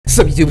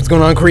Sup YouTube, what's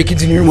going on?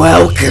 CORYXKENSHIN here.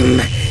 Welcome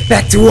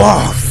back to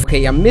Off.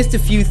 Okay, I missed a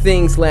few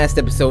things last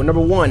episode.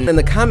 Number one, in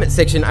the comment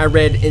section I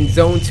read in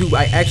Zone 2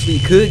 I actually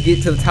could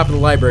get to the top of the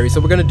library, so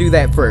we're gonna do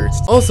that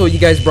first. Also, you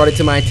guys brought it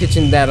to my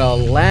attention that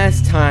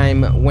last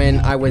time when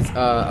I was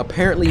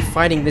apparently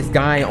fighting this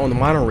guy on the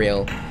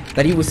monorail,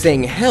 that he was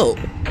saying help,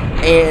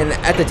 and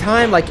at the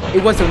time, like,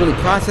 it wasn't really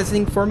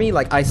processing for me.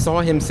 Like, I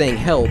saw him saying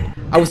help,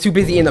 I was too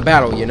busy in the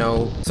battle, you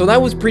know, so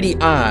that was pretty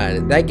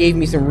odd. That gave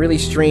me some really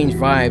strange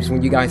vibes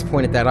when you guys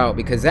pointed that out,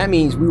 because that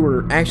means we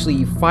were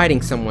actually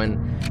fighting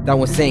someone that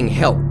was saying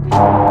help,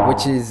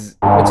 which is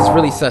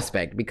really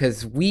suspect,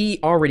 because we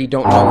already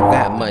don't know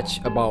that much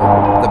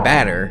about the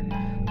batter.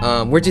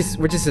 We're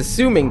just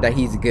assuming that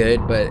he's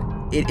good, but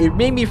it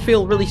made me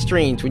feel really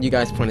strange when you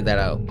guys pointed that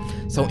out.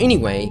 So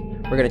anyway,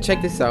 we're gonna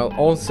check this out.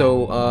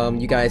 Also,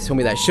 you guys told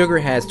me that Sugar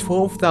has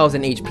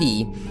 12,000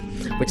 HP,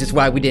 which is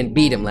why we didn't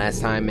beat him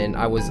last time, and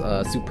I was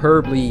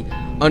superbly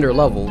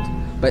under-leveled.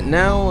 But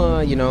now,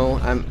 you know,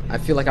 I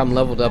feel like I'm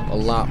leveled up a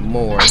lot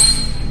more.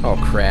 Oh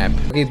crap.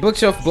 Okay,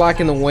 bookshelf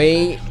blocking the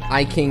way.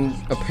 I can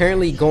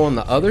apparently go on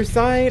the other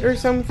side or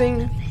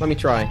something. Let me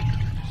try.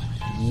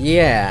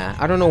 Yeah,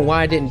 I don't know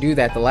why I didn't do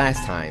that the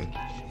last time.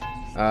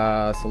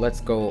 So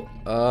let's go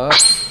up.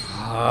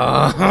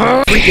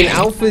 Freaking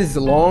Alpha's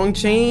long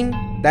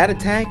chain, that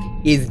attack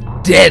is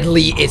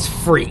deadly as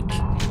freak.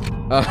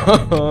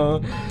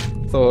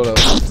 So hold up.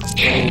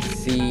 Let me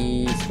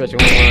see. Special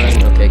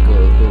one. Okay,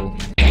 cool.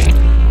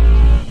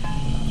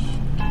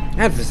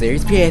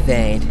 Adversaries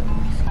purified.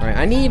 Alright,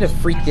 I need a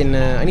freaking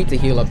I need to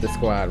heal up the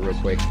squad real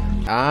quick.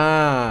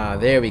 Ah,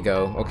 there we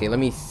go. Okay, let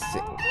me see.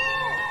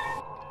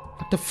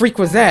 What the freak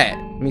was that?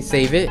 Let me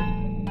save it.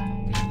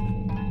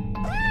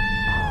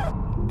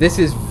 This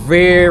is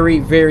very,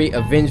 very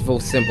a vengeful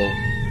symbol.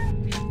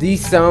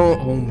 These sound,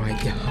 oh my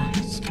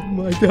gosh.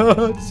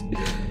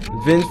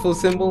 Vengeful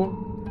symbol.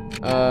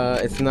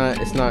 It's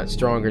not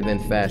stronger than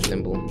fast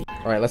symbol.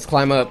 Alright, let's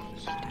climb up.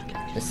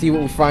 Let's see what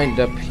we find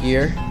up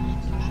here.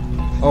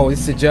 Oh,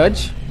 this is a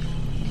judge?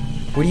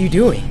 What are you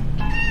doing?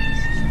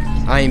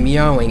 I am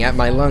meowing at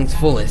my lungs'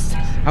 fullest.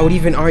 I would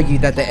even argue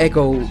that the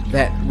echo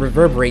that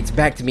reverberates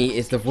back to me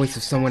is the voice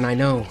of someone I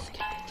know.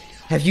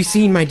 Have you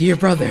seen my dear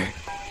brother?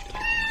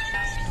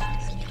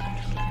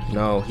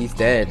 No, he's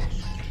dead.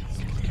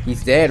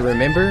 He's dead,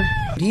 remember?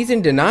 He's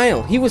in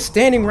denial. He was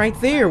standing right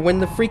there when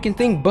the freaking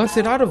thing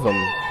busted out of him.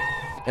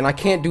 And I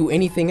can't do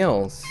anything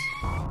else.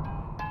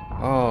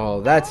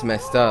 Oh, that's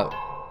messed up.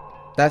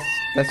 That's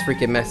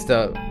freaking messed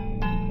up.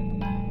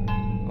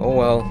 Oh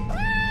well.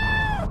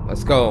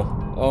 Let's go.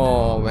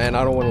 Oh man,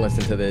 I don't want to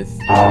listen to this.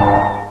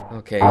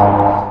 Okay,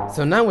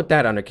 so now with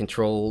that under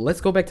control, let's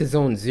go back to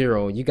Zone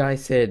 0. You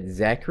guys said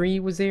Zachary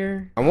was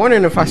there? I'm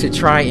wondering if I should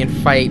try and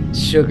fight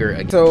Sugar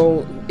again.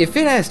 So, if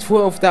it has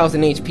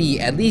 12,000 HP,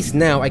 at least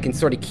now I can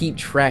sort of keep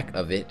track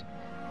of it.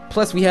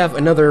 Plus, we have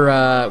another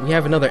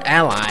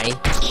ally,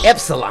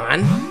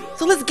 Epsilon.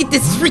 So let's get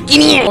this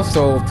freaking in!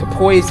 Also, to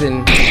poison,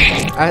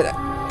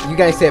 you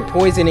guys said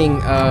poisoning,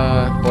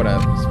 hold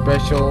up,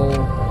 special,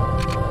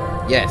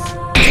 yes.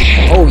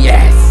 Oh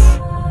yes!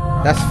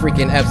 That's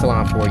freaking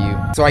Epsilon for you.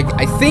 So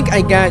I think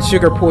I got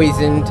Sugar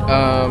poisoned.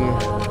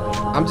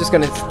 I'm just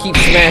gonna keep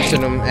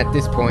smashing them at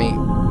this point.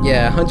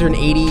 Yeah,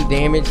 180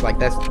 damage, like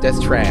that's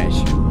trash.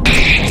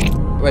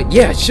 But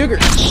yeah, Sugar.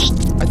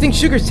 I think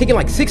Sugar's taking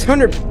like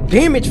 600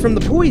 damage from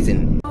the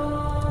poison.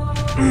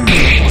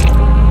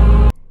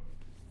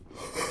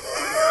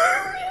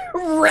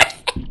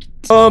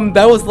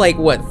 That was like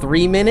what,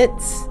 3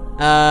 minutes?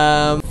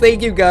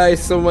 Thank you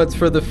guys so much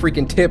for the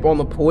freaking tip on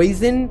the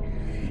poison.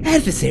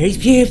 Adversaries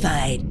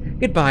purified.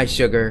 Goodbye,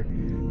 Sugar.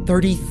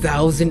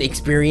 30,000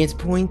 experience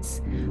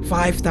points,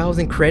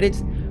 5,000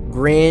 credits,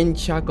 Grand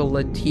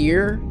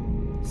Chocolatier,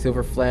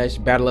 Silver Flash,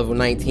 battle level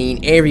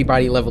 19.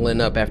 Everybody leveling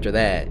up after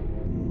that.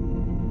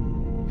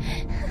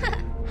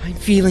 I'm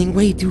feeling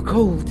way too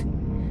cold.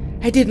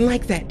 I didn't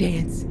like that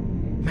dance,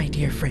 my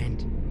dear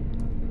friend.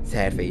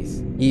 Sad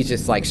face. He's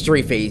just like,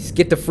 straight face.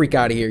 Get the freak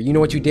out of here. You know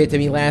what you did to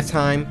me last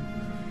time?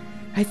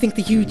 I think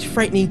the huge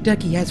frightening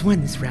ducky has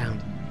won this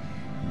round.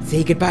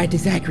 Say goodbye to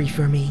Zachary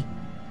for me.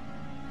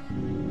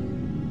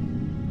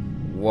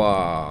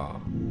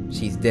 Wow.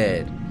 She's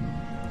dead.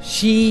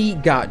 She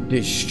got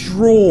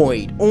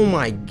destroyed. Oh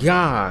my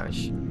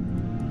gosh.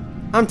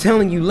 I'm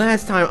telling you,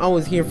 last time I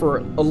was here for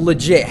a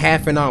legit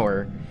half an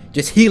hour,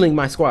 just healing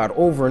my squad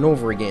over and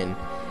over again.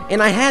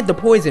 And I had the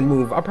poison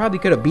move. I probably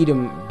could have beat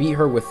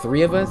her with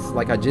 3 of us,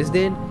 like I just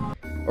did.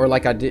 Or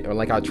like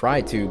I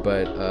tried to,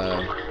 but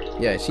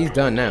yeah, she's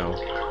done now.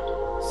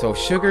 So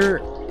Sugar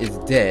is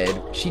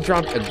dead. She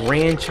dropped a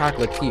Grand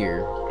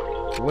Chocolatier.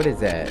 What is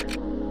that?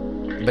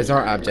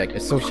 Bizarre object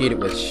associated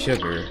with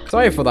Sugar.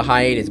 Sorry for the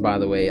hiatus, by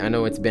the way. I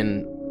know it's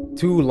been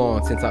too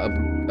long since I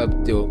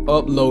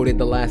uploaded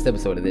the last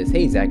episode of this.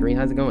 Hey Zachary,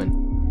 how's it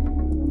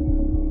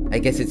going? I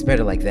guess it's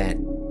better like that.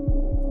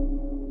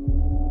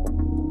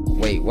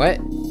 Wait, what?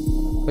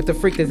 What the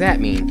freak does that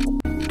mean?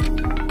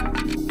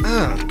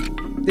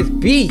 This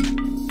bee!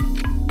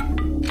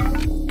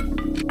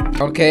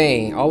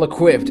 Okay, all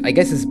equipped. I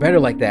guess it's better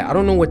like that. I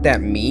don't know what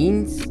that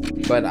means,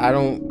 but I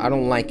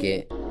don't like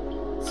it.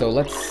 So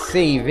let's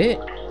save it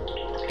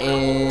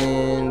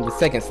in the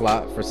second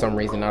slot for some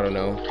reason, I don't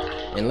know.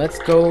 And let's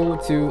go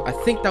to, I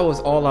think that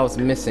was all I was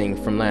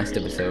missing from last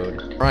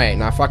episode. Alright,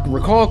 now if I can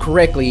recall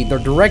correctly, the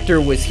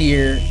director was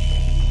here,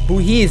 who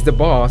he is the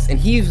boss, and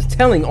he was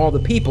telling all the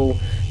people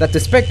that the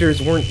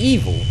specters weren't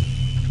evil.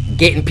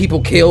 Getting people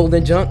killed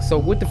and junk, so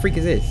what the freak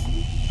is this?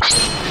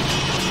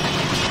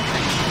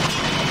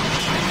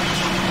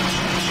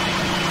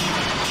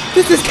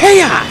 This is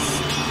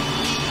chaos!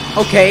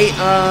 Okay,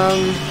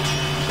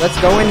 let's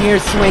go in here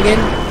swinging.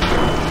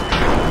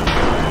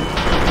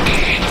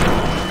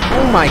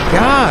 Oh my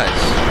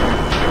gosh!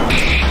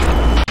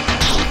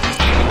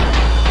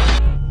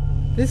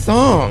 This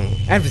song,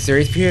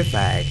 Adversaries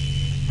Purified.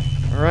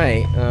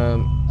 Alright,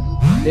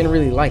 didn't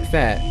really like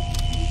that.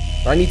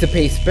 But I need to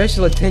pay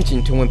special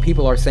attention to when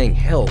people are saying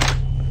help.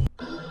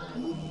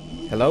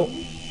 Hello?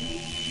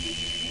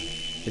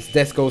 This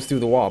desk goes through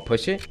the wall.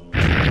 Push it.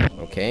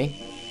 Okay.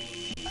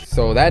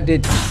 So that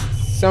did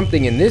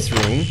something in this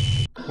room.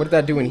 What did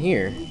that do in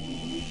here?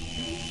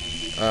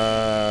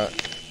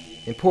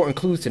 Important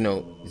clues to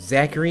note.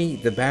 Zachary,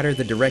 the batter,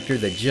 the director,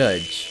 the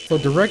judge. So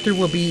director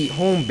will be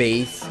home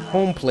base,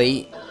 home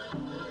plate.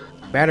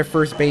 Batter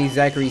first base,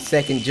 Zachary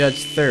second,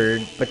 judge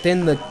third. But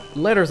then the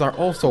letters are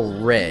also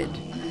red.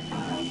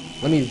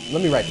 Let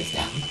me write this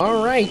down.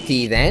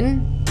 Alrighty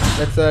then.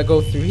 Let's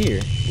go through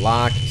here.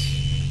 Locked.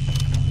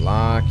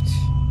 Locked.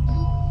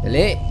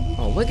 Lit.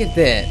 Oh, look at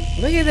that.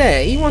 Look at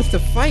that. He wants to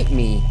fight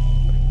me.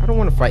 I don't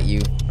want to fight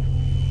you.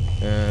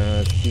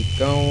 Let's keep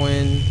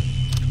going.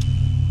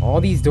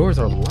 All these doors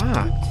are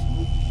locked.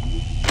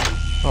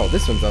 Oh,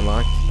 this one's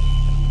unlocked.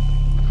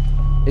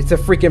 It's a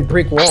freaking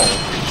brick wall.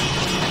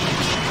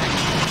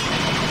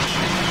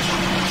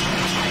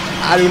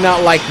 I do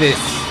not like this.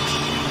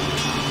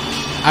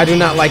 I do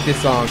not like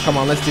this song. Come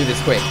on, let's do this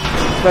quick.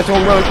 Special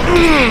home run.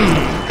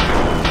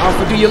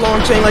 Alpha, do your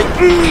long chain like.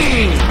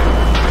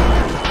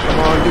 Come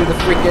on, do the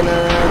freaking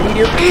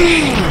meteor.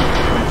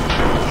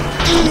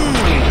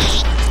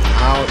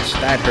 Ouch,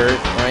 that hurt.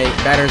 Right,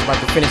 batter's about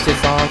to finish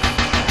this off.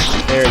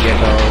 There you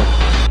go.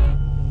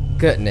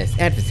 Goodness,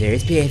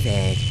 adversaries,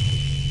 PFA.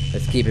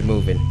 Let's keep it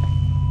moving.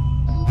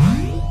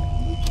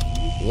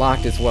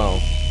 Locked as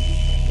well.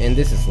 And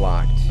this is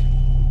locked.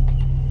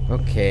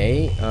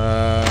 Okay,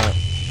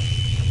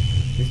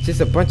 it's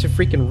just a bunch of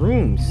freaking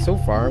rooms so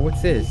far.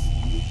 What's this?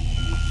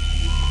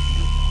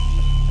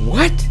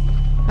 What?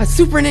 A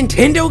Super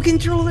Nintendo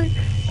controller?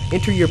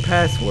 Enter your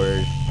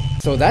password.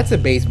 So that's a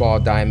baseball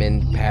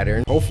diamond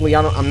pattern. Hopefully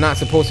I'm not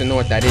supposed to know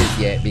what that is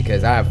yet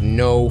because I have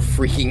no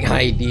freaking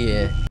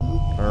idea.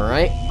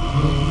 Alright.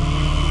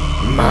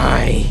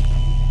 My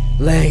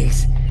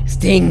legs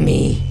sting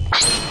me.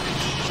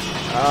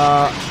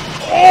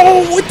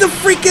 Oh, what the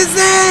freak is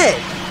that?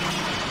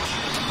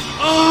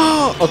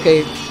 Oh,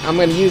 okay, I'm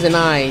gonna use an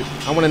eye.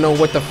 I wanna know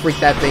what the freak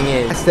that thing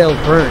is. Estelle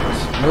Burnt,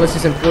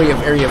 malicious employee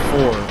of Area 4.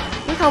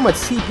 Look how much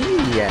CP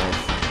he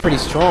has. Pretty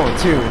strong,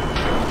 too.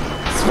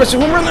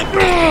 Special home run like,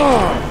 come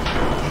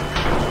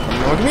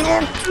on, give me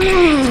long.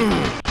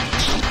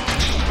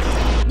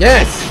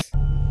 Yes!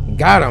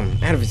 Got him.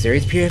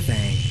 Adversaries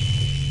purifying.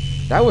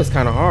 That was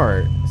kind of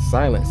hard.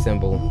 Silent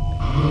symbol.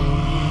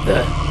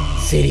 The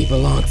city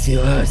belongs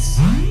to us.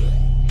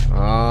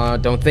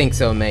 Don't think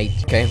so, mate.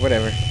 Okay,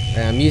 whatever.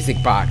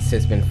 Music box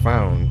has been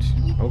found.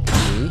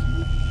 Okay.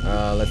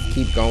 Let's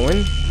keep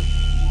going.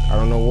 I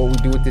don't know what we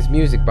do with this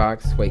music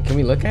box. Wait, can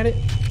we look at it?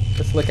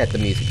 Let's look at the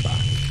music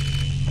box.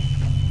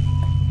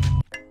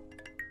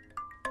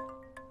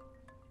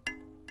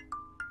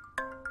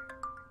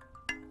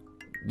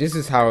 This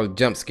is how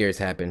jump scares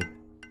happen.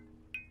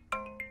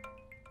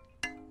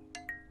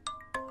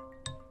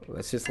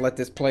 Let's just let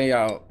this play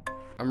out.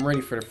 I'm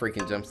ready for the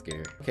freaking jump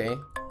scare. Okay.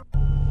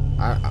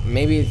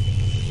 Maybe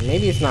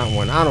it's not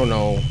one. I don't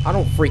know. I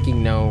don't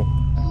freaking know.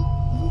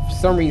 For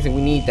some reason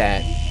we need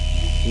that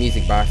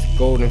music box.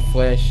 Golden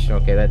flesh.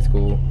 Okay, that's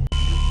cool.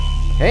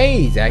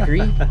 Hey,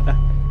 Zachary.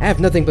 I have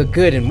nothing but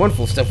good and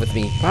wonderful stuff with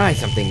me. Buy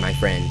something, my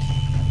friend.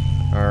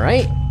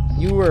 Alright.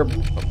 You were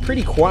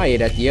pretty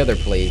quiet at the other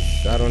place.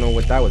 I don't know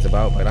what that was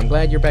about, but I'm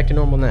glad you're back to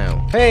normal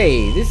now.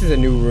 Hey, this is a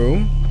new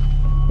room.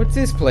 What's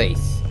this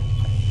place?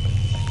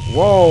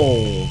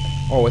 Whoa.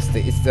 Oh, it's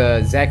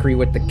the Zachary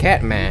with the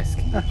cat mask.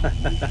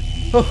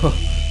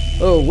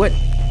 Oh, what?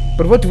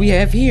 But what do we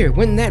have here?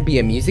 Wouldn't that be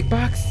a music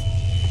box?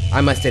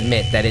 I must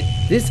admit that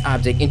this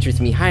object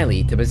interests me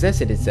highly. To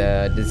possess it is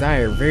a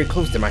desire very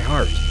close to my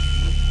heart.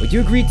 Would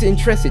you agree to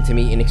entrust it to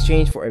me in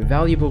exchange for a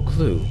valuable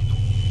clue?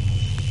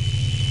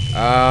 We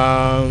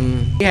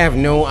have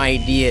no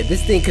idea.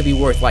 This thing could be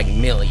worth like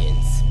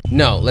millions.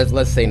 No,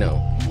 let's say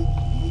no.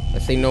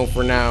 Let's say no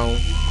for now.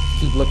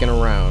 Keep looking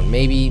around.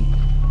 Maybe.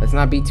 Let's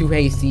not be too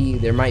hasty.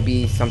 There might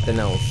be something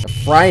else. A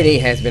Friday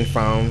has been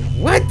found.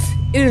 What?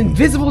 An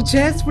invisible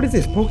chest? What is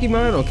this?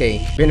 Pokemon?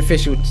 Okay.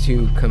 Beneficial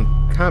to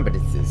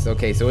competences.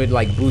 Okay, so it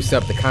like boosts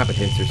up the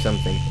competence or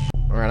something.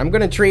 Alright, I'm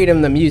gonna trade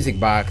him the music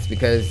box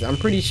because I'm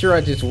pretty sure I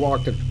just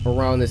walked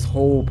around this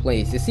whole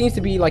place. It seems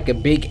to be like a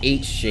big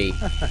H shape.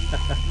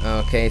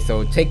 Okay,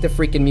 so take the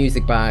freaking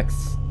music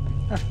box.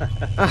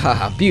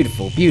 Ah,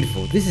 beautiful,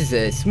 beautiful. This is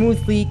a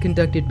smoothly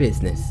conducted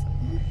business.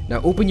 Now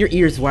open your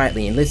ears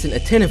widely and listen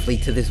attentively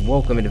to this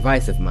welcome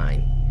advice of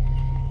mine.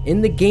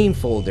 In the game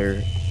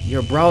folder,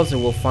 your browser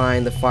will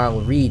find the file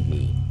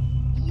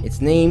README.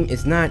 Its name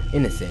is not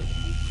innocent.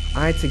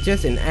 I'd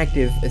suggest an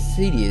active,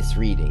 assiduous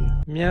reading.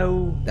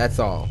 Meow. That's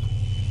all.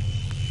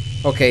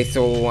 Okay,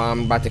 so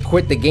I'm about to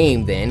quit the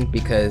game then,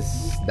 because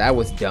that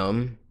was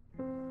dumb.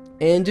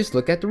 And just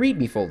look at the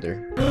README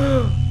folder.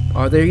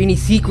 Are there any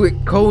secret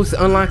codes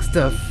to unlock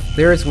stuff?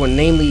 There is one,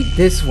 namely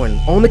this one,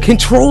 on the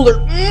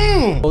controller.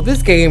 Oh,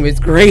 this game is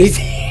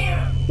crazy.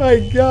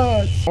 My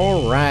god.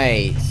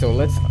 Alright, so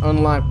let's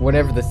unlock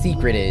whatever the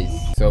secret is.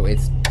 So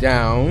it's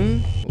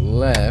down,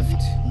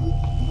 left,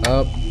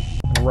 up,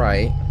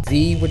 right,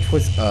 Z, which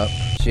was up,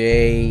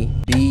 J,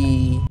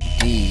 B,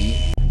 D,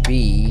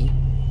 B,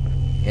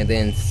 and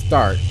then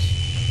start.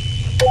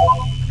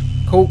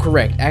 Code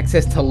correct.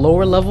 Access to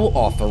lower level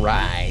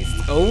authorized.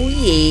 Oh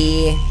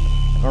yeah.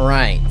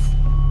 Alright.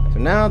 So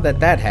now that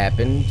that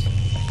happened,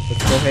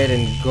 let's go ahead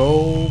and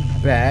go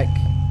back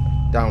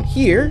down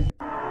here.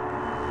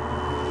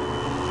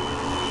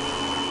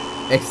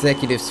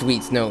 Executive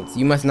Suites notes.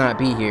 You must not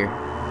be here.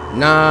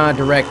 Nah,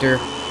 director.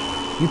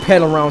 You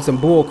peddle around some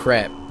bull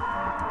crap.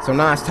 So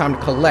now it's time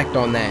to collect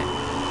on that.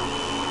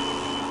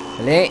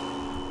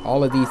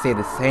 All of these say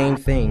the same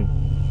thing.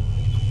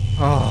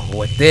 Oh,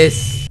 what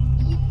this?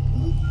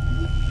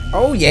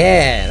 Oh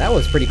yeah, that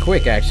was pretty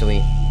quick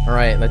actually.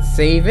 Alright, let's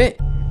save it.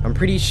 I'm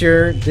pretty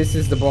sure this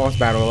is the boss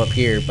battle up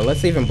here, but let's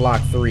save in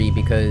block 3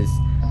 because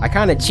I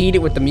kind of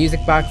cheated with the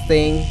music box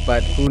thing,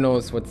 but who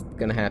knows what's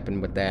gonna happen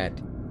with that.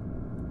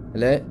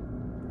 Hello?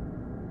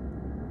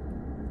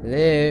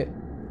 Hello?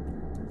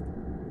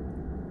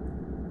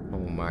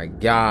 Oh my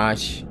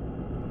gosh.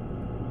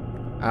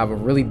 I have a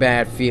really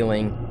bad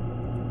feeling.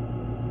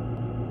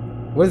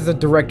 What does the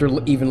director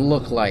even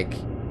look like?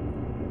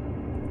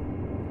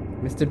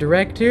 Mr.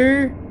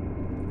 Director?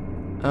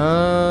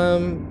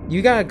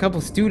 You got a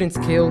couple students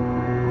killed.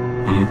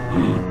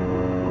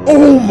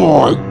 Oh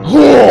my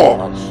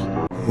gosh!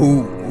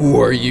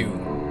 Who are you?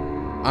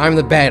 I'm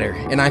the batter,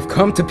 and I've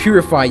come to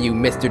purify you,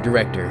 Mr.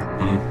 Director.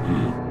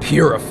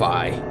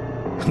 Purify?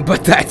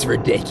 But that's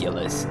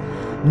ridiculous.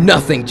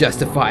 Nothing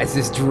justifies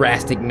this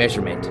drastic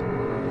measurement.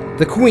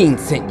 The Queen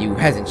sent you,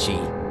 hasn't she?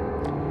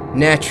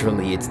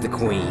 Naturally, it's the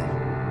Queen.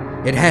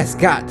 It has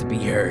got to be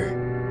her.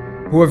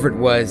 Whoever it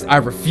was, I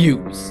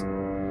refuse.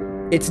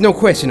 It's no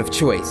question of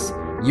choice.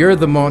 You're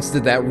the monster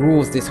that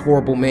rules this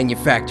horrible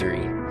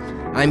manufactory.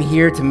 I'm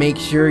here to make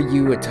sure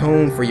you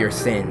atone for your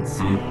sins.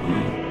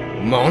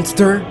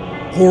 Monster?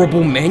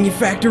 Horrible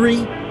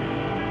manufactory?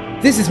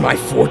 This is my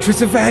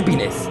fortress of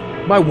happiness.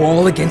 My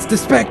wall against the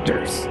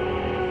specters.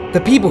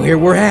 The people here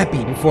were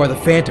happy before the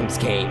phantoms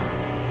came.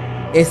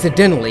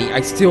 Incidentally, I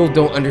still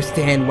don't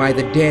understand why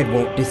the dead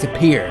won't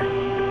disappear.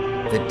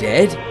 The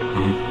dead?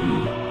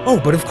 Oh,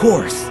 but of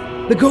course.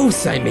 The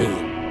ghosts, I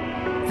mean.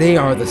 They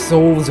are the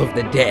souls of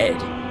the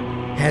dead.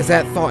 Has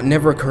that thought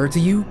never occurred to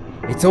you?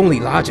 It's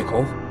only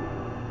logical.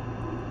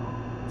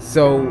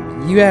 So,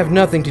 you have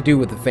nothing to do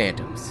with the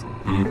phantoms?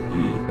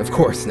 Of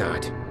course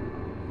not.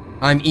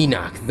 I'm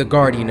Enoch, the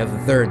guardian of the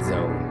third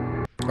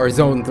zone. Or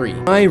Zone 3.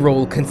 My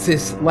role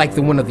consists, like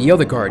the one of the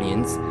other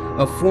guardians,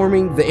 of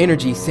forming the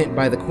energy sent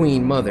by the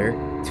Queen Mother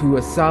to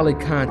a solid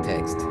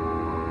context.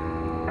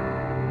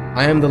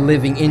 I am the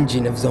living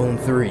engine of Zone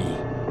 3.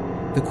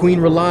 The Queen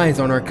relies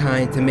on our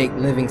kind to make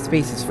living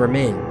spaces for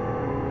men.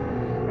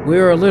 We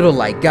are a little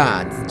like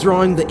gods,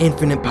 drawing the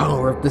infinite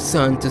power of the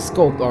sun to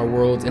sculpt our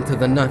worlds into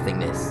the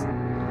nothingness.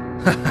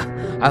 Haha,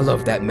 I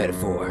love that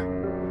metaphor.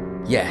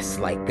 Yes,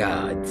 like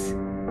gods.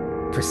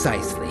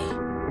 Precisely.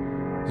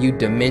 You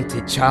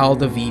demented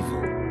child of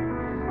evil.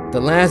 The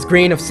last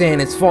grain of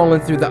sand has fallen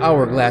through the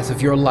hourglass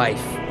of your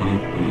life.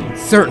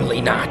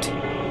 Certainly not.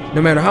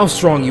 No matter how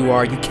strong you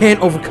are, you can't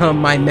overcome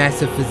my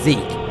massive physique.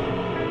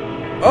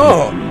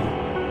 Oh!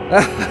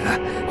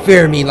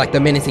 Fear me like the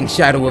menacing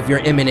shadow of your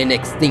imminent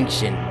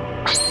extinction.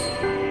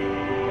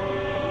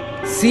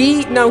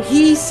 See? Now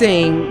he's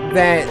saying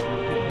that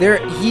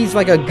he's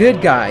like a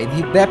good guy.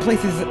 That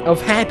place is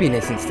of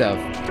happiness and stuff.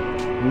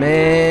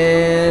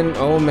 Man,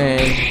 oh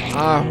man.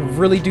 I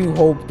really do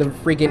hope the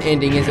freaking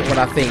ending isn't what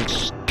I think.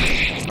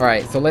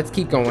 Alright, so let's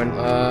keep going.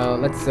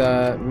 Let's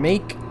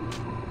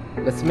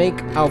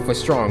make Alpha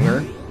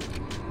stronger.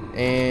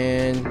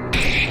 And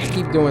let's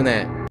keep doing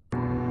that.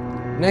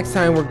 Next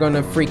time we're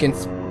gonna freaking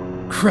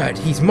crud,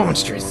 he's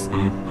monstrous.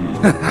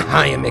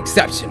 I am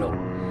exceptional.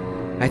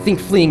 I think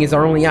fleeing is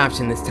our only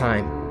option this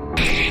time.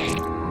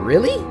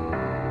 Really?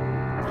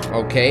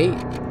 Okay.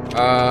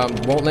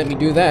 Won't let me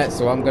do that,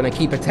 so I'm gonna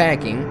keep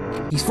attacking.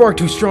 He's far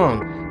too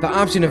strong. The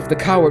option of the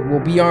coward will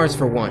be ours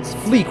for once.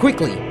 Flee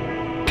quickly.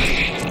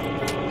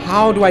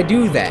 How do I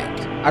do that?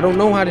 I don't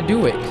know how to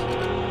do it.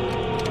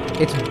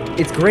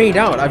 it's grayed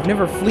out. I've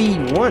never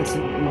fleed once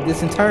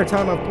this entire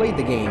time I've played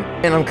the game.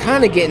 And I'm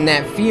kind of getting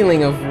that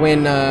feeling of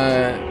when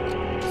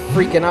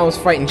freaking I was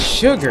fighting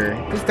Sugar.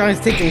 This guy's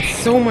taking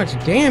so much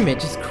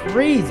damage. It's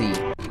crazy.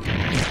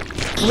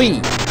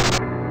 Flee.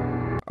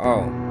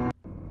 Oh.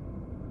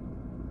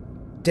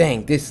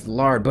 Dang, this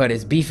lard butt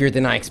is beefier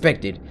than I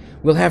expected.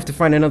 We'll have to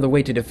find another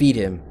way to defeat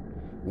him.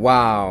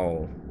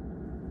 Wow.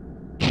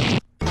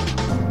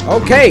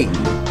 Okay.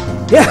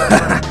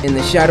 In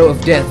the shadow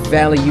of Death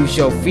Valley you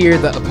shall fear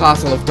the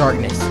Apostle of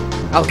Darkness.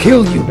 I'll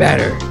kill you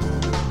better.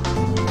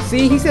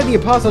 See, he said the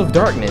Apostle of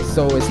Darkness,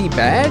 so is he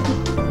bad?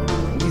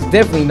 He's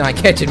definitely not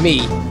catching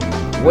me.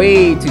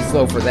 Way too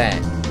slow for that.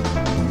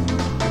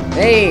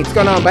 Hey, what's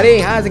going on, buddy?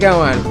 How's it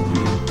going?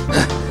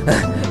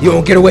 You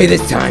won't get away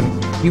this time,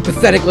 you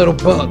pathetic little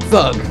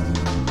thug.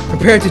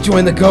 Prepare to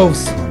join the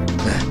ghosts.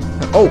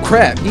 Oh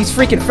crap, he's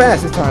freaking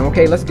fast this time.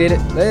 Okay, let's get it.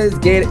 Let's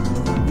get it.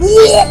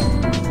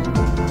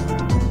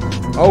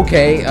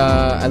 Okay,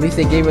 at least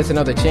they gave us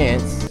another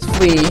chance. Let's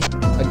flee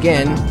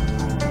again.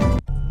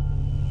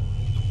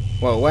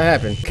 Whoa, what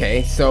happened?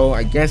 Okay, so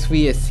I guess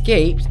we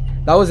escaped.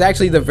 That was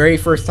actually the very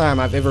first time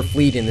I've ever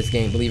fleed in this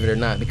game, believe it or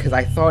not, because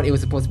I thought it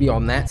was supposed to be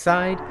on that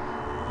side,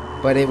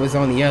 but it was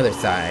on the other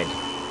side.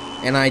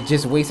 And I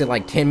just wasted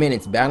like 10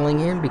 minutes battling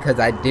him because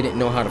I didn't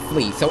know how to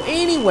flee. So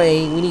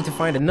anyway, we need to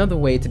find another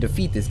way to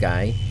defeat this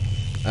guy.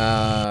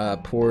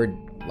 Poured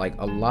like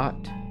a lot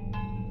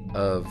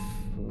of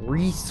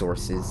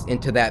resources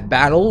into that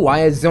battle.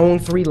 Why is Zone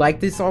 3 like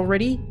this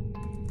already?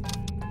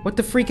 What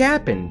the freak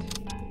happened?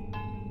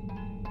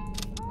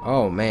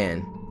 Oh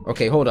man.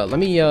 Okay, hold up. Let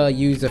me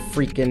use a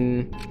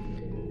freaking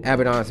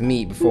Abaddon's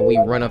meat before we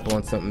run up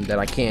on something that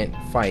I can't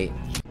fight.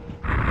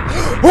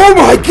 Oh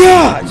my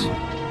god!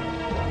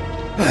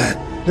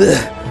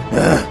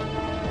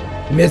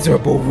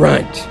 Miserable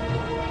runt.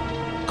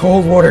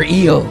 Cold water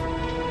eel.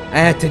 I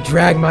had to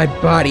drag my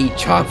body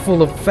chock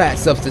full of fat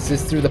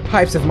substances through the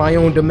pipes of my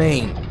own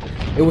domain.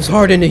 It was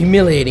hard and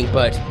humiliating,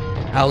 but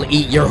I'll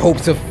eat your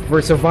hopes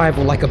for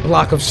survival like a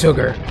block of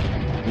sugar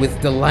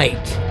with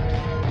delight.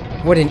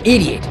 What an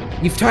idiot!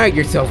 You've tired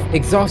yourself,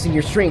 exhausting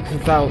your strength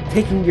without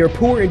taking your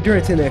poor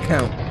endurance into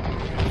account.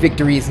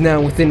 Victory is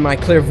now within my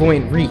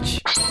clairvoyant reach.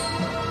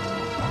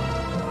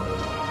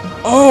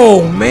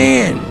 Oh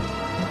man!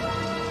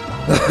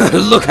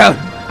 Look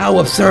how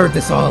absurd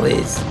this all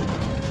is.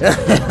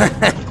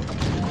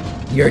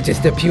 You're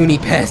just a puny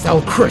pest.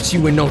 I'll crush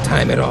you in no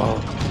time at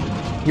all.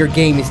 Your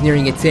game is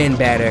nearing its end,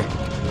 batter.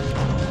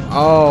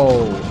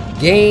 Oh,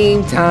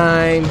 game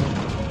time.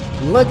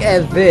 Look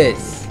at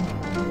this.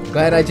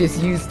 Glad I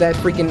just used that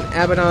freaking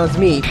Abaddon's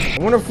meat. I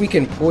wonder if we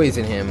can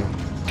poison him.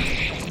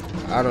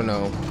 I don't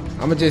know.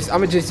 I'ma just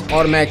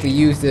automatically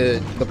use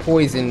the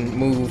poison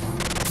move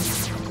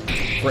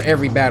for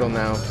every battle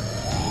now.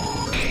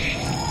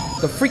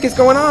 The freak is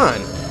going on?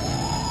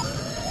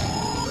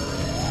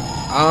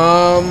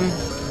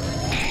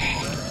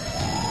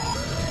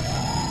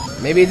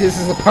 Maybe this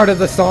is a part of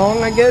the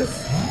song, I guess?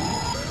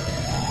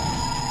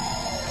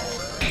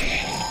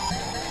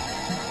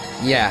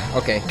 Yeah,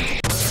 okay.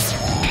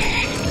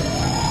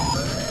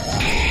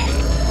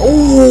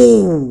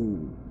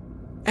 Oh!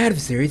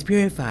 Adversaries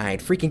purified.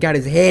 Freaking got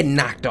his head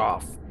knocked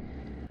off.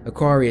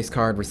 Aquarius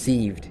card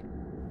received.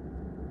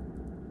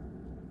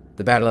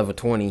 The battle level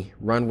 20.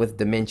 Run with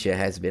dementia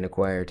has been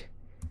acquired.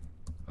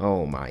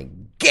 Oh my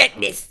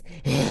goodness!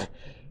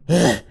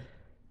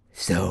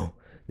 So,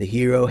 the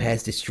hero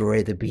has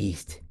destroyed the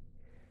beast.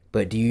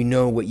 But do you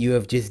know what you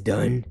have just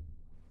done?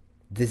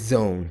 This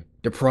zone,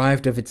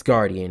 deprived of its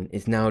guardian,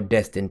 is now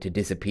destined to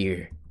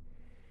disappear.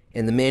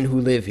 And the men who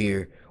live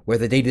here,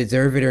 whether they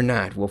deserve it or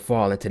not, will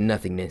fall into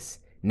nothingness,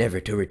 never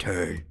to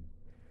return.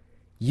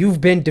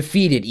 You've been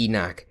defeated,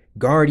 Enoch,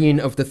 guardian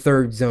of the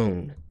third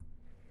zone.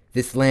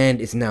 This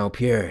land is now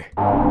pure.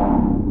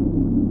 Oh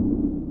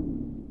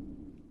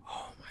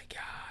my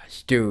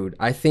gosh, dude,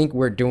 I think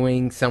we're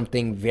doing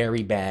something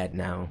very bad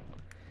now.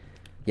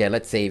 Yeah,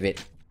 let's save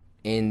it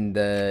in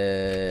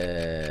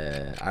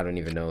the, I don't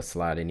even know,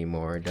 slot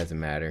anymore. It doesn't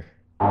matter.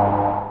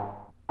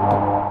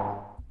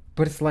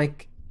 But it's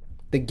like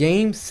the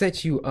game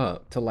sets you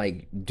up to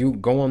like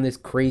go on this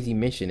crazy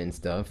mission and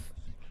stuff.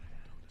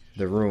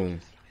 The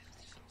room.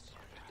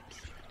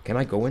 Can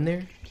I go in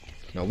there?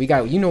 No, we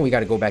got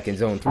to go back in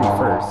zone 3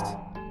 first.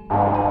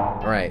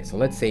 Alright, so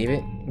let's save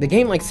it. The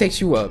game like sets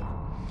you up.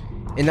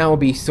 And that would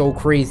be so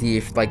crazy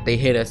if like they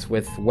hit us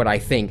with what I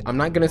think. I'm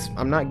not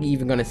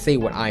even gonna say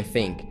what I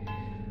think.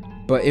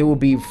 But it would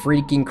be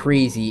freaking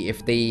crazy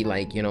if they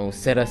like, you know,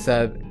 set us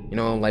up, you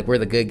know, like we're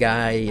the good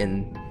guy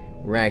and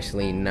we're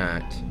actually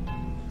not.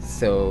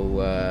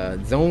 So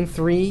zone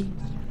 3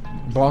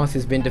 boss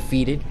has been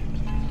defeated.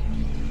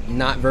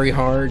 Not very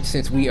hard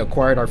since we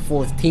acquired our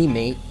 4th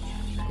teammate.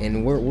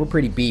 And we're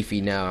pretty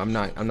beefy now. I'm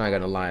not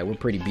gonna lie, we're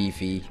pretty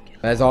beefy.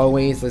 As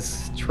always,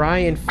 let's try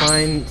and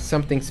find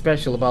something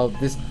special about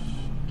this.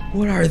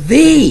 What are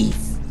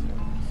these?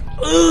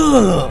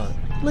 Ugh!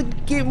 Look,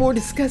 get more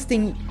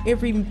disgusting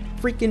every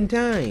freaking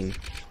time.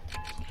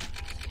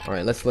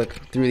 Alright, let's look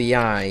through the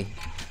eye.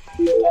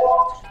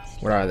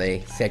 What are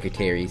they?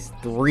 Secretaries.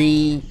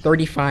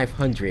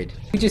 3,500.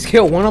 We just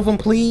kill one of them,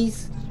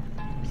 please?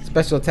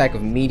 Special attack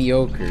of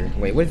mediocre.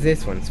 Wait, what is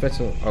this one?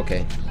 Special.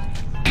 Okay.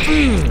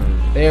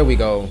 There we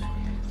go.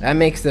 That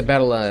makes the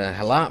battle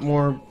a lot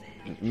more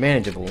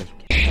manageable.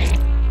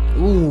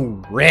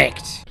 Ooh,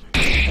 wrecked.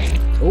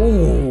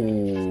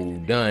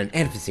 Ooh, done.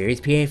 Adversaries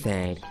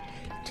purified.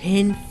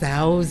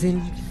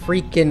 10,000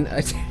 freaking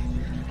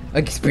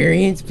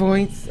experience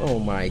points. Oh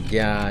my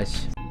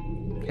gosh.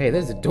 Hey,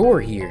 there's a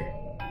door here.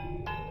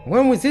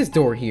 When was this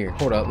door here?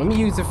 Hold up. Let me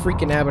use the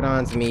freaking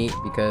Abaddon's meat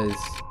because...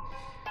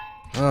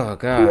 Oh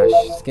gosh,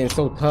 it's getting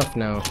so tough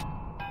now.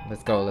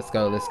 Let's go, let's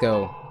go, let's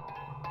go.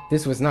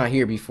 This was not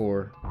here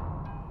before.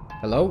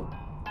 Hello?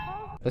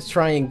 Let's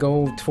try and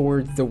go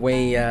towards the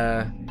way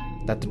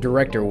that the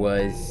director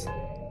was,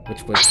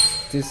 which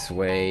was this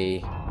way.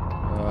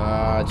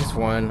 Just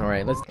one.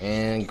 Alright, let's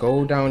and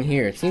go down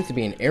here. It seems to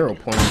be an arrow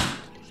point.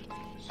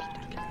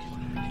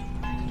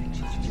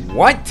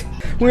 What?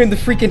 We're in the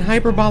freaking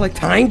hyperbolic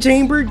time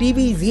chamber,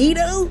 DBZ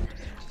though?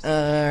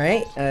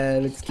 Alright,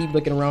 let's keep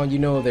looking around. You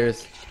know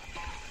there's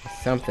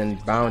something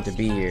bound to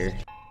be here.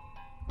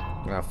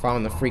 I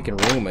found the freaking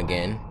room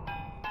again.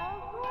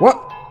 What?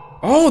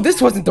 Oh,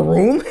 this wasn't the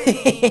room.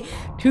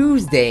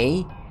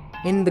 Tuesday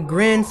in the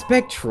Grand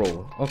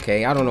Spectral.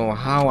 Okay, I don't know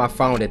how I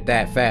found it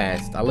that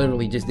fast. I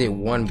literally just did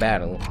one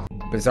battle.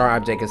 Bizarre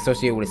object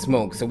associated with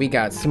smoke. So we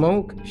got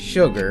smoke,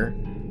 sugar,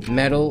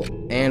 metal,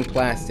 and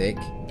plastic.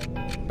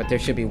 But there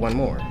should be one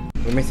more.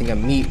 We're missing a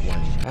meat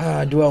one.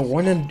 Do I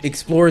want to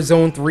explore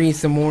Zone 3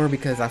 some more?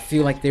 Because I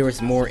feel like there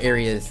was more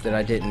areas that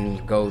I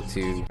didn't go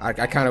to. I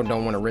kind of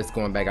don't want to risk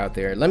going back out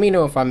there. Let me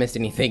know if I missed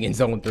anything in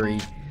Zone 3.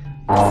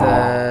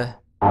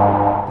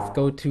 Let's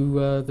go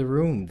to the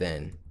room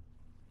then.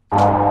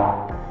 Oh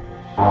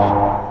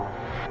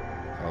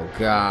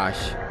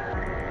gosh.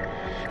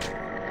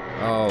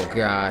 Oh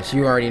gosh,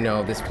 you already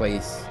know this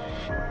place.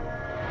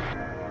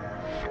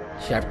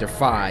 Chapter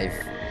 5,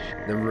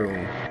 the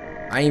room.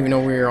 I didn't even know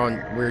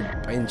we're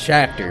in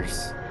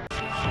chapters.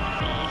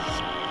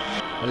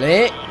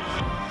 What?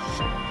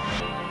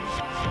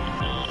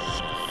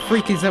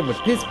 Freak is up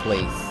with this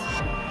place?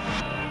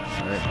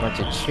 Alright, bunch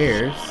of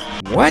chairs.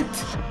 What?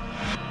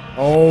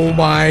 Oh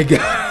my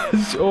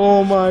gosh!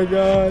 Oh my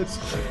gosh!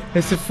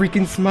 It's a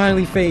freaking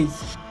smiley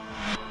face.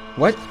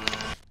 What?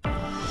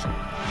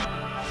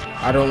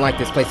 I don't like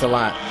this place a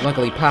lot.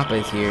 Luckily, Papa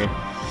is here.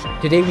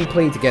 Today we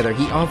played together.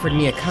 He offered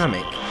me a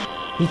comic.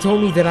 He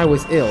told me that I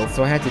was ill,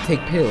 so I had to take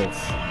pills.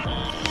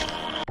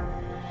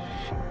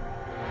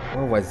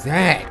 What was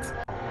that?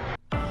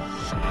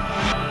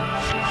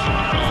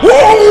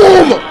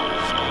 Whoa!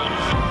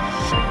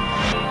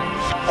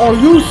 Are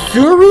you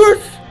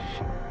serious?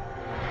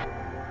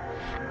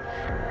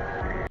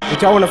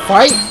 Did y'all want to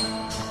fight?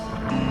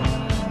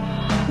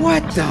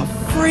 What the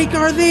freak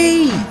are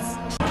these?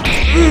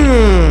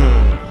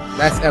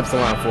 That's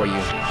Epsilon for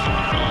you.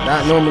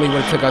 That normally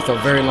would have took us a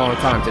very long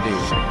time to do.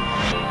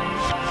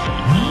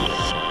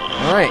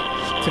 Alright,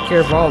 took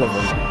care of all of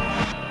them.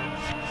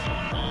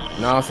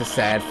 Now it's a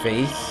sad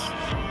face.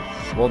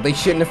 Well, they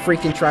shouldn't have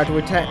freaking tried to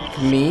attack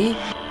me.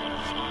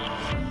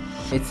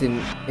 It's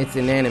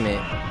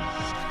inanimate.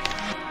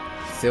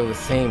 Still the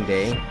same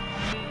day.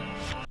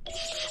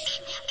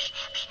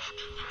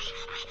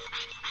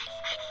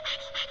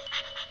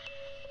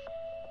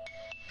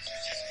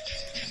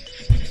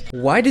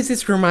 Why does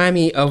this remind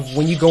me of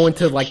when you go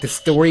into like the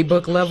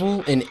storybook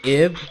level in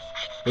Ib,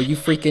 where you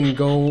freaking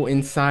go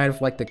inside of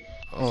like the...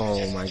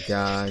 Oh my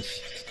gosh.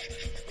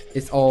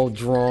 It's all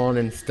drawn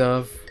and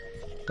stuff.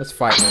 Let's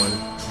fight one.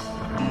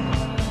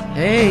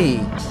 Hey!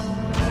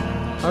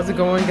 How's it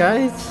going,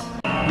 guys?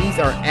 These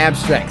are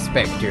abstract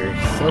specters.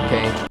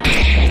 Okay.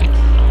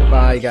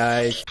 Goodbye,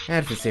 guys.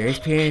 Adversaries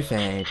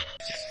purified.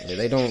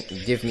 They don't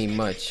give me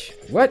much.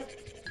 What?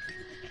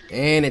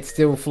 And it's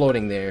still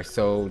floating there,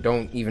 so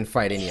don't even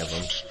fight any of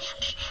them.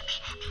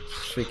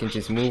 We can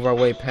just move our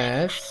way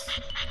past.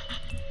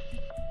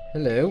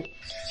 Hello.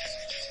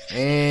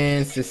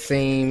 And it's the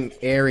same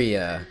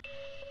area.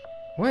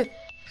 What?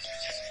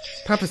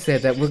 Papa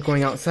said that we're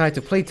going outside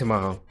to play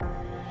tomorrow.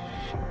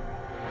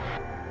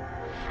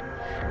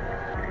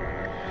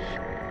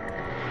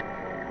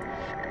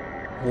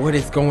 What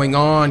is going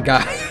on,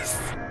 guys?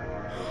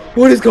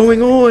 What is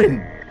going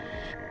on?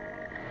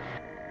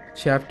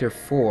 Chapter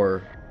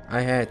 4.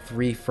 I had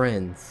 3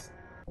 friends.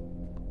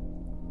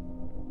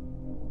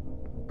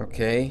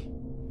 Okay.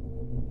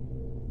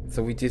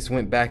 So we just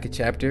went back a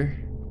chapter.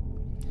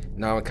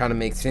 Now it kind of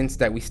makes sense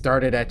that we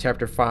started at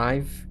chapter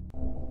 5.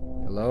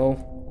 Hello?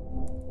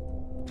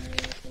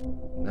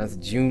 That's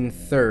June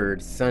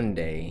 3rd,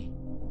 Sunday.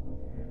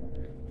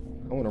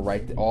 I want to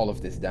write all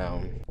of this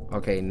down.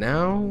 Okay,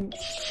 now...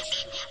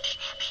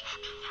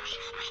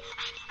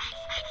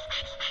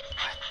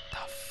 What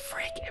the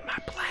frick am I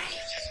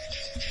playing?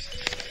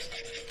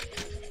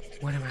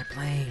 What am I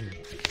playing?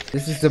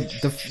 This is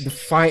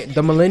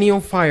the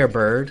Millennial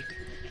Firebird.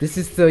 This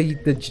is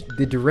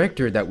the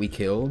director that we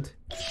killed.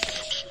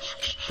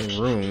 The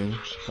room.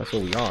 That's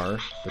what we are.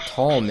 The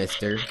tall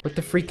mister. What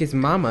the freak is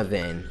Mama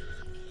then?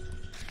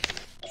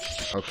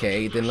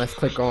 Okay, then let's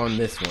click on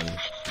this one.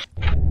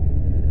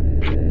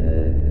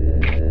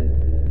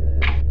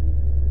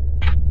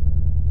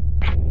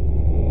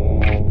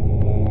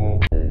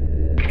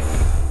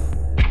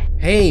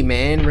 Hey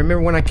man,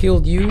 remember when I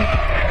killed you?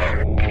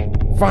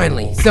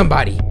 Finally,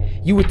 somebody!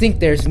 You would think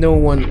there's no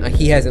one.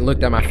 He hasn't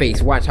looked at my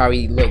face. Watch how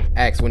he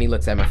acts when he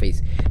looks at my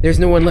face. There's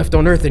no one left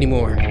on Earth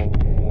anymore.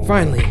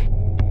 Finally.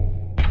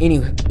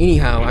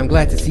 Anyhow, I'm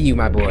glad to see you,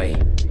 my boy.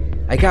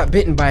 I got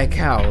bitten by a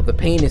cow. The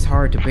pain is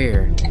hard to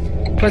bear.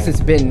 Plus, it's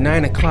been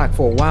 9 o'clock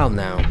for a while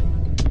now.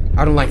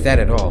 I don't like that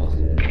at all.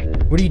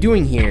 What are you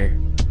doing here,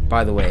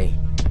 by the way?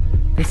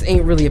 This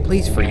ain't really a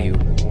place for you.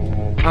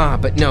 Ah,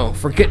 but no,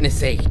 for goodness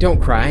sake,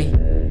 don't cry.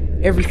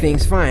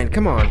 Everything's fine.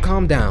 Come on,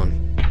 calm down.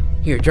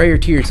 Here, dry your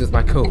tears with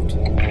my coat.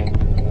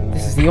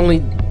 This is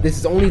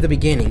only the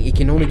beginning. It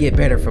can only get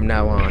better from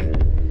now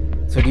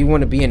on. So do you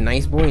want to be a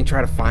nice boy and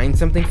try to find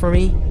something for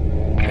me?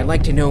 I'd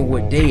like to know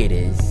what day it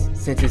is,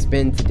 since it's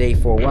been today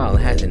for a while,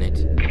 hasn't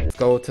it? Let's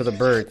go to the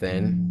bird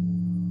then.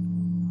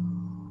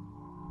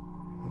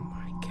 Oh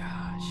my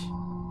gosh.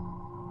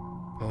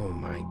 Oh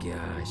my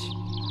gosh.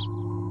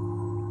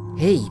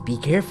 Hey, be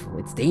careful.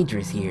 It's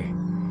dangerous here.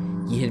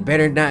 You had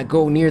better not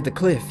go near the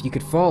cliff. You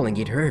could fall and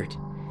get hurt.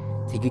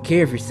 Take good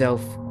care of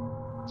yourself.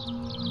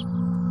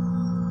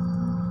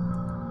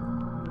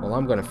 Well,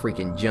 I'm gonna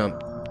freaking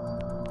jump.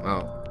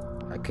 Oh,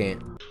 I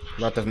can't.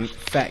 About the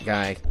fat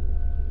guy.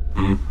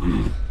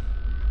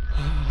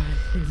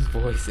 His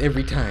voice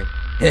every time.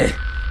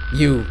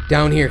 You,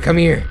 down here, come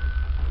here.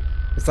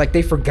 It's like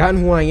they've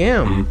forgotten who I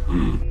am.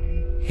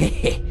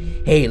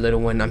 Hey, little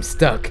one, I'm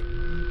stuck.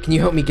 Can you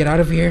help me get out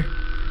of here?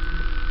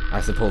 I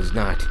suppose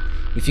not.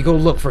 If you go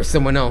look for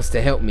someone else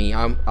to help me,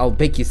 I'll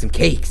bake you some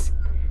cakes.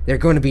 They're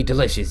going to be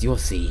delicious, you'll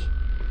see.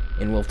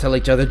 And we'll tell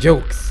each other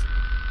jokes.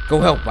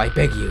 Go help, I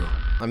beg you.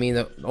 I mean,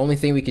 the only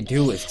thing we could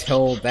do is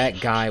tell that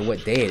guy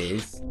what day it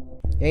is.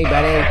 Hey,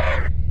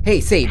 buddy. Hey,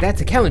 say,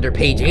 that's a calendar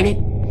page, ain't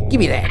it? Give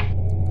me that.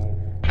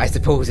 I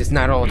suppose it's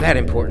not all that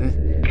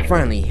important.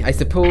 Finally, I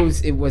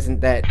suppose it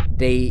wasn't that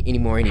day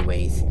anymore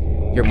anyways.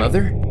 Your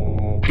mother?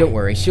 Don't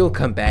worry, she'll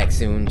come back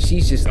soon.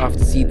 She's just off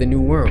to see the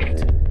new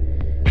world.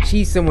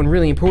 She's someone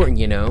really important,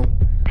 you know.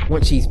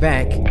 Once she's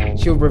back,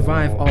 she'll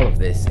revive all of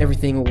this.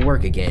 Everything will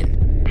work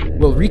again.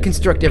 We'll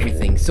reconstruct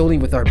everything solely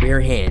with our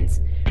bare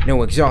hands.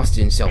 No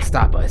exhaustion shall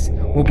stop us.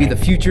 We'll be the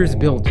future's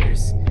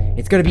builders.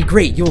 It's gonna be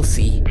great, you'll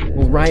see.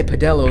 We'll ride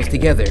pedellos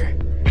together.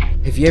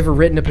 Have you ever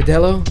ridden a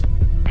pedello?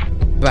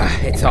 Bah,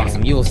 it's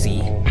awesome, you'll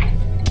see.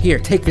 Here,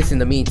 take this in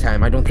the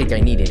meantime. I don't think I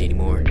need it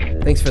anymore.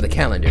 Thanks for the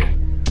calendar.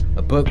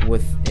 A book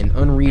with an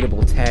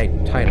unreadable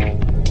title.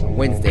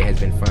 Wednesday has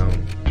been found.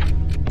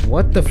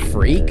 What the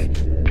freak?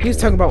 He was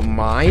talking about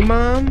my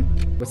mom?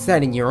 What's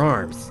that in your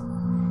arms?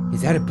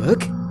 Is that a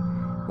book?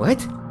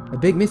 What? A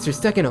big mister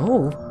stuck in a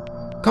hole?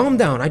 Calm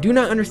down, I do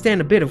not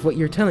understand a bit of what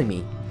you're telling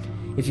me.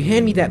 If you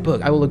hand me that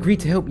book, I will agree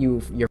to help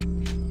you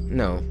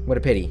No, what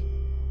a pity.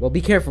 Well,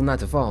 be careful not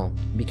to fall.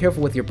 Be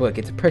careful with your book,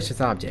 it's a precious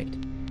object.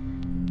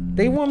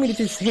 They want me to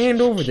just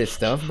hand over this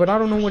stuff, but I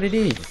don't know what it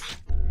is.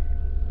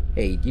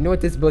 Hey, do you know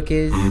what this book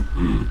is?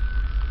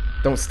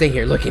 Don't stay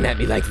here looking at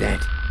me like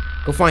that.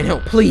 Go find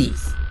help,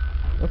 please.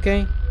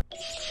 Okay.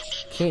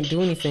 Can't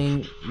do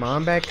anything.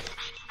 Mom back?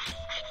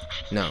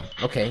 No.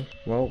 Okay.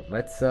 Well,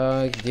 let's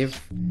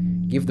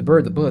give the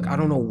bird the book. I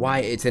don't know why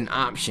it's an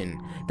option.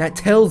 That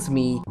tells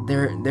me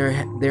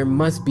there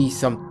must be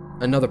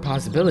another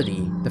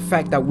possibility. The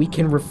fact that we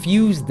can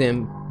refuse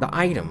them the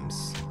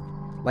items.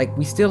 Like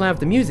we still have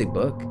the music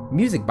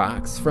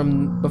box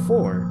from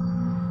before.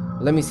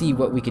 Let me see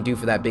what we can do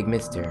for that big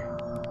mister.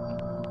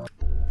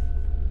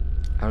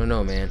 I don't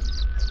know, man.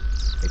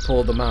 They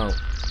pulled them out.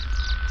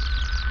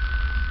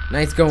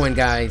 Nice going,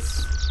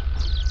 guys.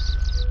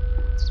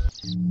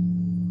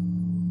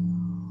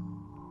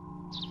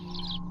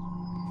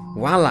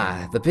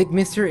 Voila, the big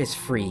mister is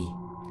free.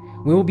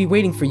 We will be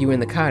waiting for you in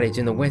the cottage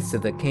in the west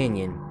of the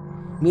canyon.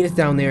 Meet us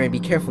down there and be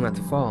careful not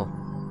to fall.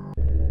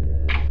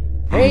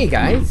 Hey,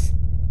 guys.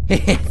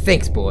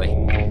 Thanks,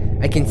 boy.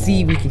 I can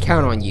see we can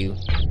count on you.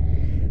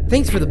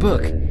 Thanks for the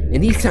book.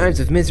 In these times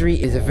of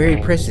misery is a very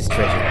precious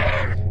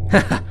treasure.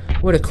 Haha,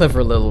 what a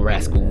clever little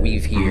rascal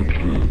we've here.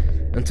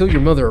 Until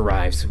your mother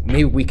arrives,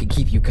 maybe we could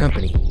keep you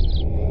company.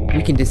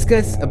 We can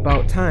discuss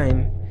about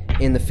time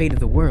and the fate of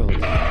the world.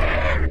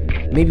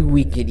 Maybe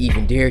we could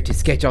even dare to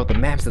sketch out the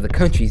maps of the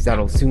countries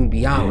that'll soon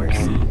be ours.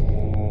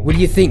 What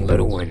do you think,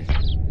 little one?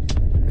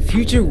 A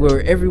future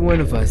where every one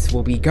of us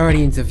will be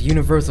guardians of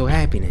universal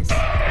happiness.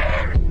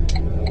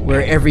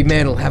 Where every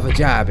man will have a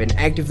job and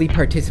actively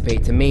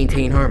participate to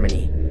maintain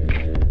harmony.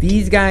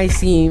 These guys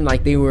seem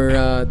like they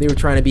were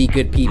trying to be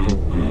good people.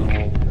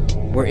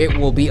 Where it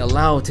will be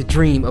allowed to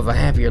dream of a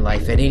happier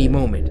life at any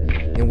moment,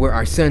 and where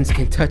our sons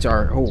can touch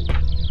our hope.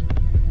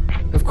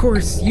 Of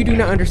course, you do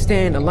not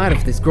understand a lot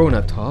of this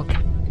grown-up talk.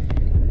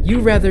 You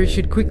rather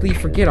should quickly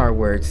forget our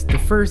words, the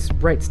first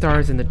bright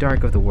stars in the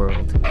dark of the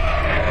world.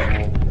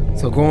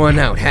 So go on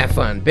out, have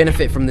fun,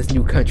 benefit from this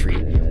new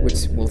country,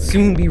 which will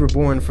soon be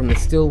reborn from the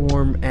still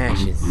warm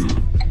ashes.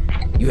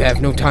 You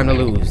have no time to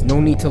lose. No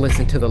need to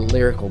listen to the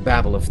lyrical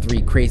babble of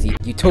three crazy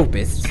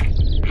utopists.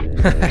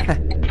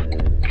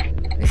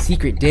 A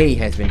secret day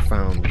has been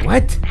found.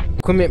 What?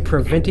 Equipment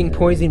preventing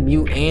poison,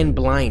 mute, and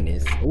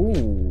blindness.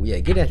 Ooh, yeah,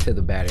 get that to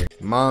the batter.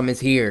 Mom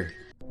is here.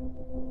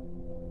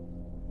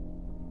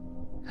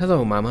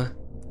 Hello, Mama.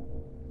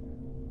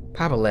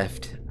 Papa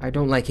left. I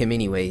don't like him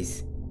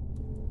anyways.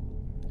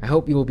 I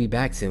hope you will be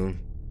back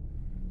soon.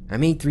 I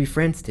made 3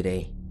 friends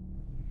today.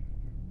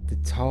 The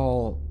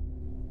tall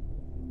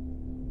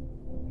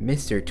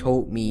Mister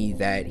told me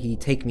that he'd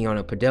take me on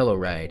a pedalo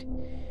ride,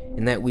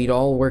 and that we'd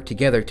all work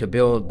together to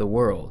build the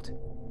world.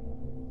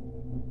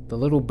 The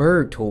little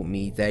bird told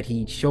me that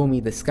he'd show me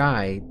the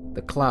sky,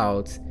 the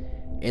clouds,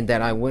 and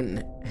that I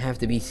wouldn't have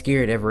to be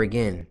scared ever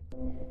again.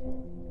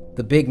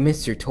 The big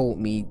mister told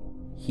me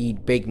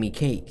he'd bake me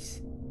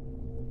cakes.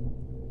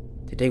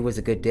 Today was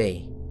a good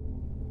day.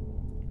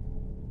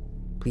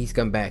 Please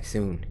come back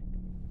soon.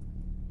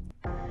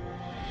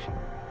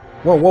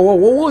 Whoa, whoa, whoa,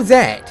 what was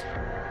that?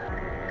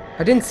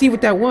 I didn't see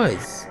what that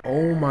was.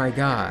 Oh my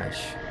gosh.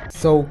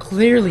 So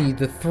clearly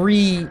the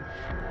 3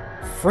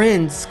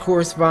 friends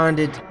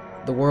corresponded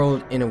the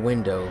world in a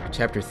window,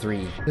 chapter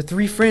 3. The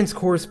 3 friends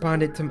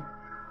corresponded to...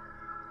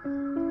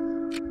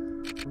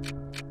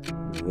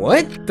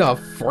 What the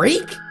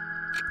freak?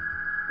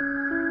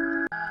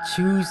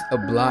 Choose a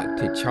block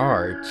to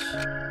charge.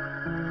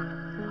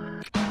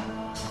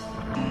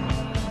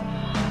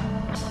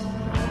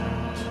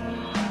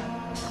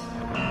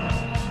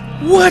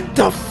 What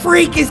the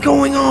freak is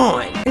going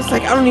on? It's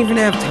like I don't even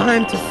have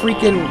time to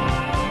freaking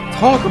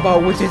talk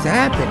about what just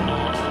happened.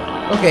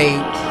 Okay,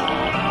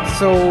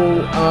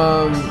 so,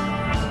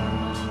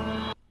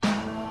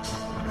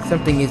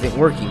 something isn't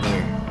working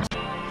here.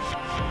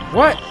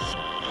 What?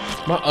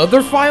 My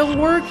other file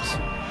worked?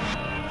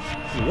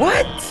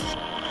 What?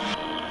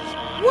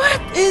 What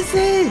is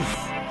this?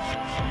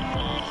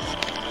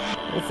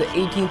 It's the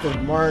 18th of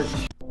March.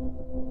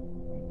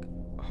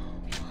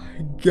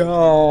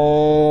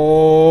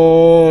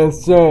 God,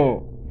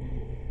 so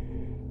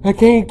I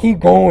can't keep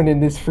going in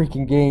this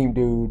freaking game,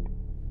 dude.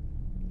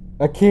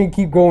 I can't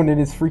keep going in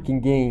this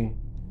freaking game.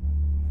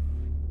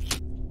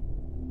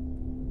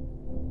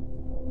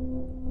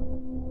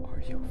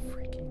 Are you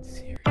freaking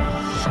serious?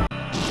 So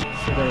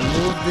we're gonna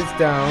move this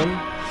down,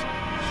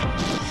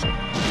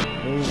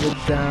 move it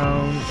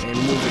down, and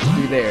move it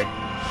through there.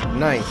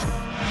 Nice.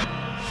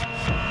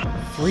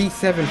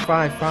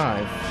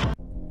 3755.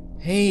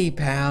 Hey,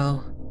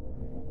 pal.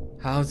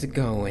 How's it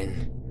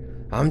going?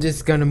 I'm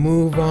just gonna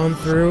move on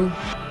through.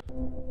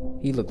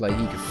 He looked like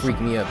he could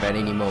freak me up at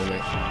any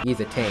moment. He's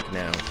a tank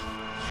now.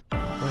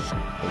 What is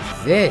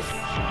this?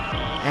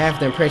 I have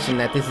the impression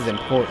that this is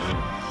important.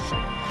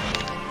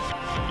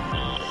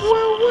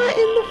 Well, what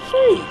in the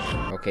freak?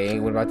 Okay,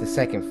 what about the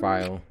second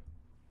file?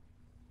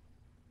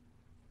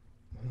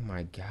 Oh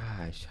my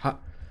gosh.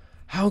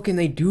 How can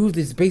they do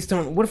this based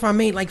on... What if I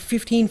made like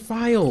 15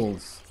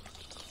 files?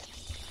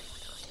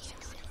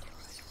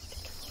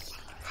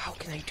 How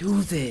can I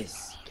do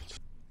this?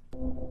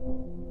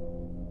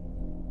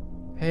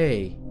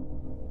 Hey.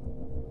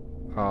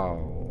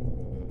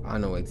 Oh, I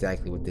know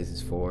exactly what this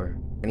is for.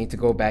 I need to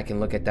go back and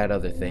look at that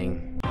other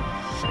thing.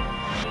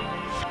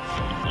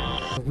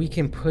 We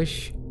can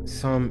push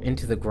some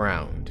into the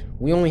ground.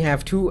 We only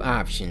have 2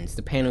 options.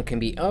 The panel can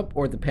be up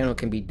or the panel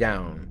can be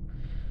down.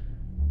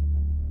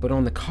 But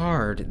on the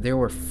card, there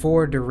were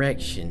 4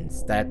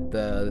 directions that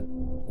the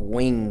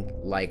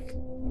wing-like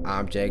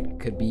object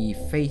could be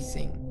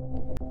facing.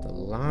 The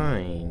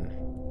line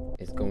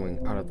is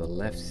going out of the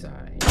left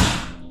side.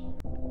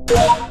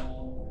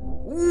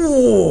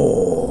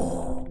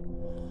 Ooh.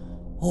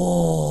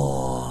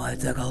 Oh, it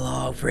took a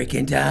long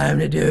freaking time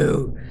to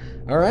do.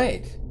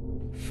 Alright.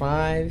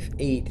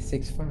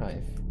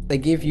 5865. They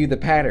give you the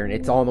pattern.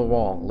 It's on the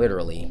wall,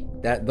 literally.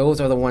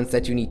 Those are the ones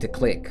that you need to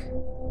click.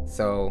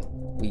 So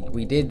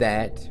we did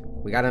that.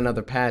 We got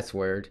another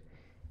password.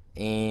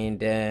 And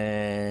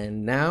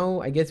now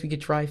I guess we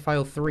could try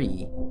file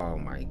 3. Oh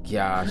my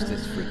gosh,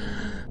 this freaking...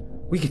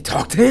 We could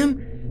talk to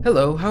him?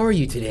 Hello, how are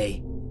you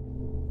today?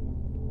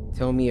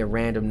 Tell me a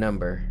random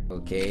number.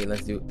 Okay,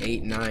 let's do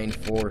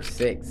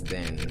 8946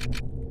 then.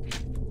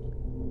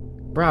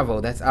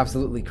 Bravo, that's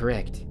absolutely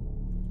correct.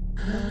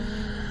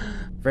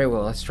 Very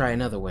well, let's try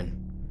another one.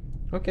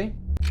 Okay,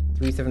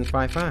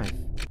 3755.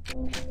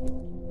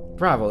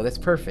 Bravo, that's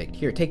perfect.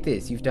 Here, take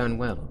this, you've done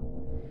well.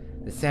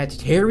 The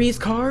Sagittarius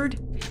card?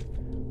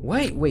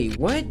 Wait,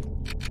 what?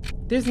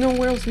 There's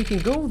nowhere else we can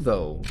go,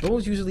 though.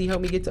 Those usually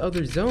help me get to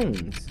other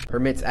zones.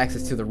 Permits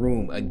access to the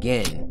room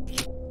again.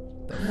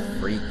 The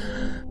freak.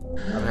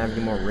 I don't have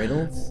any more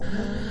riddles?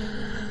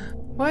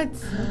 What?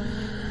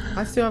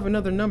 I still have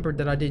another number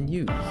that I didn't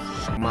use.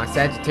 My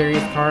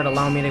Sagittarius card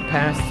allow me to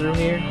pass through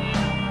here?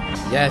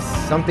 Yes,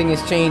 something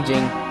is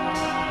changing.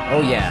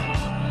 Oh, yeah.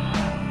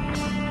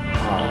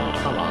 Oh,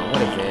 come on,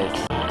 what is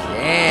this?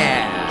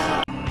 Yeah!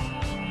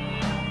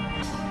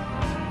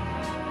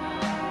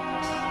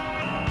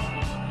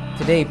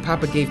 Today,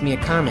 Papa gave me a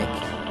comic,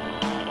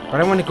 but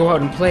I want to go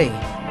out and play.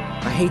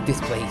 I hate this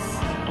place.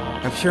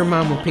 I'm sure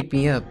Mom will pick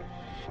me up.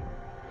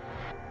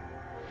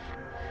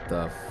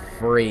 The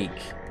freak.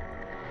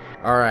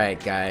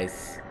 Alright,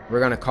 guys.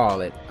 We're gonna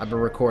call it. I've been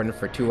recording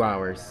for 2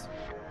 hours.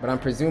 But I'm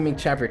presuming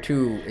Chapter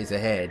 2 is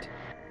ahead.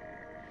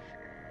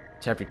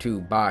 Chapter 2,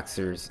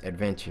 Boxer's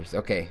Adventures.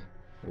 Okay,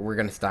 we're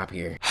gonna stop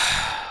here.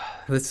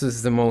 This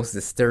was the most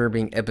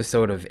disturbing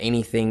episode of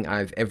anything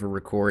I've ever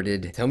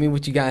recorded. Tell me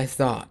what you guys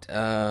thought.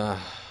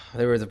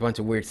 There was a bunch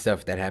of weird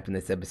stuff that happened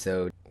this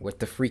episode. With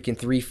the freaking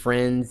 3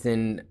 friends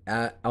and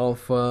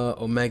Alpha,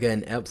 Omega,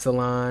 and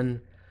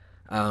Epsilon.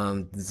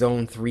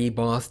 Zone 3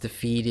 boss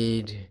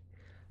defeated.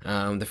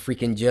 The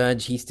freaking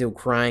judge, he's still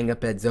crying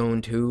up at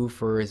Zone 2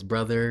 for his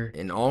brother.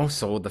 And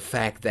also the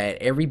fact that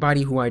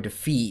everybody who I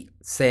defeat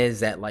says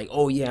that, like,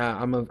 oh yeah,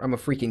 I'm a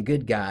freaking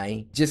good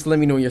guy. Just let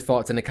me know your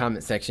thoughts in the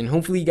comment section.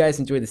 Hopefully you guys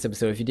enjoyed this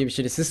episode. If you did, be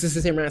sure to sisters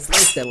to Samurai,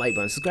 smash that like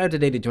button. Subscribe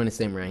today to join the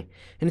Samurai.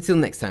 And until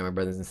next time, my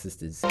brothers and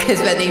sisters. Cause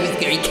my name is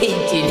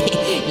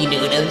CORYXKENSHIN, you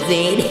know what I'm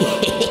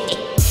saying?